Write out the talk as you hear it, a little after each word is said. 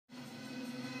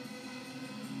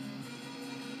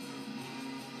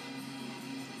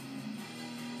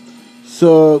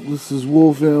What's up? This is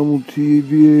Wolf Animal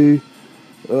TV,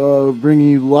 bringing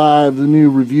you live the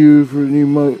new review for the new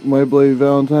My Bloody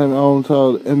Valentine album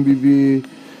titled MBV.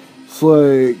 It's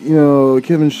like,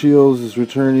 Kevin Shields is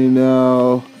returning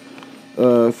now,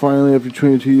 finally after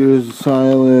 22 years of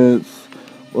silence.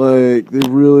 Like, they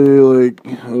really,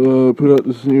 put out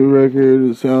this new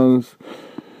record. It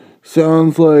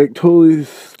sounds like totally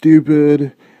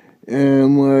stupid,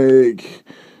 and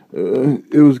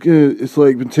it was good. It's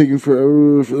been taking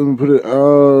forever for them to put it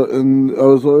out, and I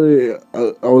was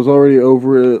already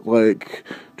over it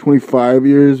 25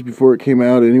 years before it came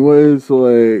out anyway. So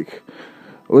I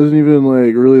wasn't even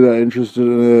really that interested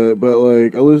in it, but I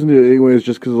listened to it anyways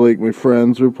just because my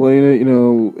friends were playing it,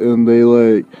 and they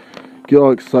get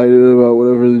all excited about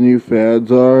whatever the new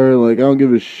fads are. I don't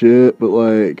give a shit, but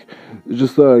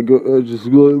just thought I'd go out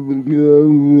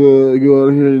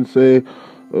here and say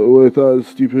what I thought of the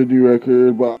stupid new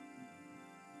record. But